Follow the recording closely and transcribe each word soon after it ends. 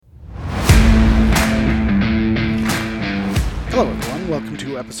Hello, everyone. Welcome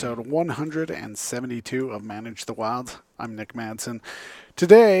to episode 172 of Manage the Wild. I'm Nick Madsen.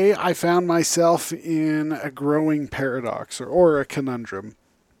 Today, I found myself in a growing paradox or a conundrum.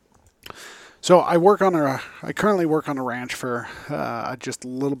 So, I currently work on a ranch for just a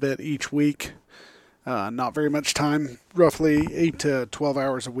little bit each week. Not very much time, roughly 8 to 12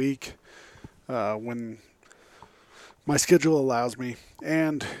 hours a week when my schedule allows me.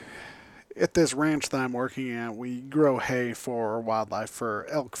 And at this ranch that I'm working at, we grow hay for wildlife, for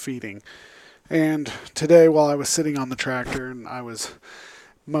elk feeding. And today, while I was sitting on the tractor and I was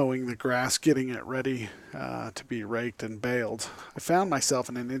mowing the grass, getting it ready to be raked and baled, I found myself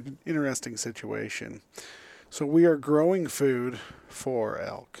in an interesting situation. So we are growing food for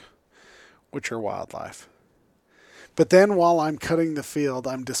elk, which are wildlife. But then while I'm cutting the field,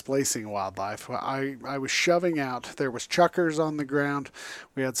 I'm displacing wildlife. I was shoving out. There was chuckers on the ground.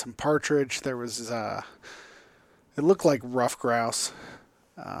 We had some partridge. There was, it looked like rough grouse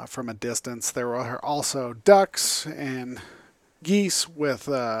from a distance. There were also ducks and geese with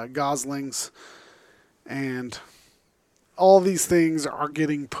goslings. And all these things are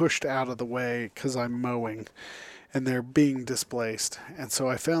getting pushed out of the way because I'm mowing. And they're being displaced. And so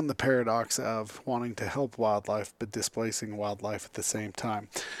I found the paradox of wanting to help wildlife but displacing wildlife at the same time.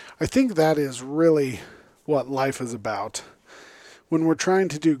 I think that is really what life is about. When we're trying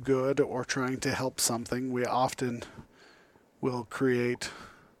to do good or trying to help something, we often will create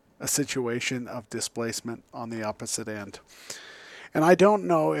a situation of displacement on the opposite end. And I don't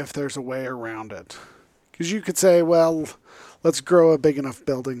know if there's a way around it. Because you could say, well, let's grow a big enough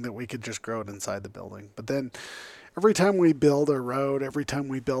building that we could just grow it inside the building. But then every time we build a road, every time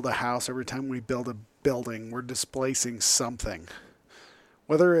we build a house, every time we build a building, we're displacing something.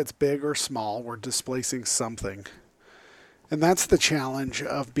 Whether it's big or small, we're displacing something. And that's the challenge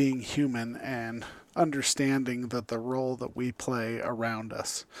of being human and understanding that the role that we play around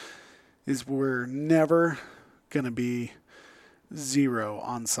us is we're never going to be zero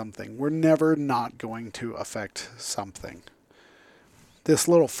on something. We're never not going to affect something. This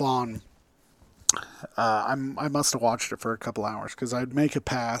little fawn, I must have watched it for a couple hours because I'd make a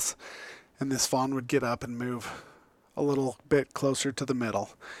pass and this fawn would get up and move a little bit closer to the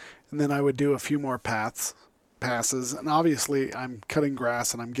middle. And then I would do a few more passes. And obviously I'm cutting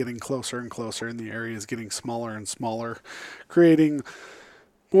grass and I'm getting closer and closer and the area is getting smaller and smaller, creating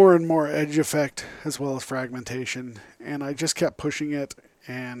more and more edge effect as well as fragmentation. And I just kept pushing it.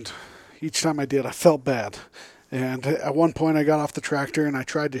 And each time I did, I felt bad. And at one point I got off the tractor and I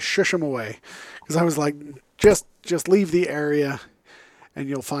tried to shush him away because I was like, just leave the area and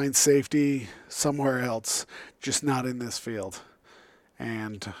you'll find safety somewhere else, just not in this field.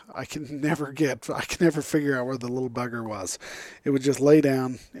 And I can never figure out where the little bugger was. It would just lay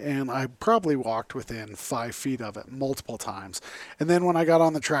down and I probably walked within 5 feet of it multiple times. And then when I got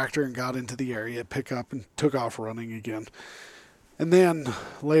on the tractor and got into the area, it picked up and took off running again. And then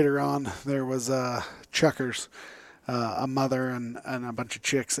later on, there was chuckers, a mother and a bunch of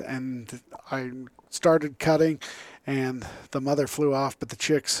chicks. And I started cutting, and the mother flew off, but the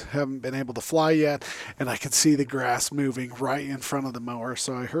chicks haven't been able to fly yet. And I could see the grass moving right in front of the mower.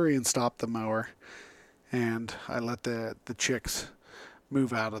 So I hurry and stop the mower, and I let the chicks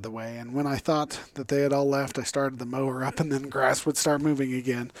move out of the way. And when I thought that they had all left, I started the mower up, and then grass would start moving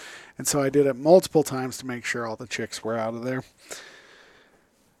again. And so I did it multiple times to make sure all the chicks were out of there.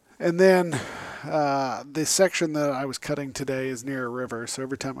 And then the section that I was cutting today is near a river. So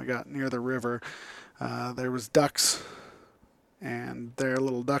every time I got near the river, there was ducks and their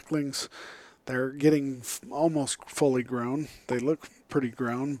little ducklings. They're getting almost fully grown. They look pretty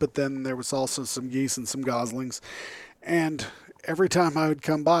grown. But then there was also some geese and some goslings. And every time I would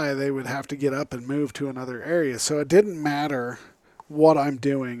come by, they would have to get up and move to another area. So it didn't matter what I'm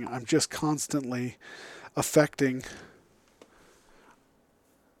doing. I'm just constantly affecting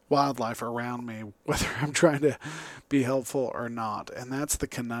wildlife around me, whether I'm trying to be helpful or not. And that's the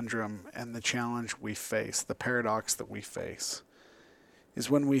conundrum and the challenge we face, the paradox that we face, is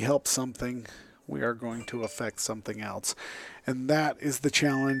when we help something, we are going to affect something else. And that is the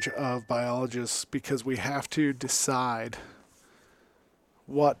challenge of biologists, because we have to decide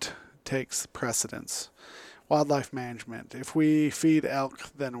what takes precedence. Wildlife management. If we feed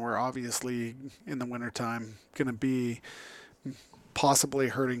elk, then we're obviously in the wintertime going to be possibly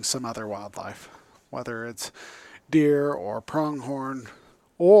hurting some other wildlife, whether it's deer or pronghorn,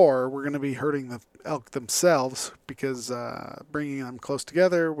 or we're going to be hurting the elk themselves because bringing them close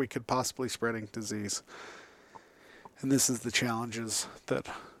together, we could possibly spreading disease. And this is the challenges that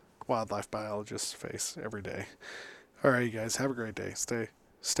wildlife biologists face every day. All right, you guys, have a great day.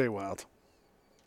 Stay wild.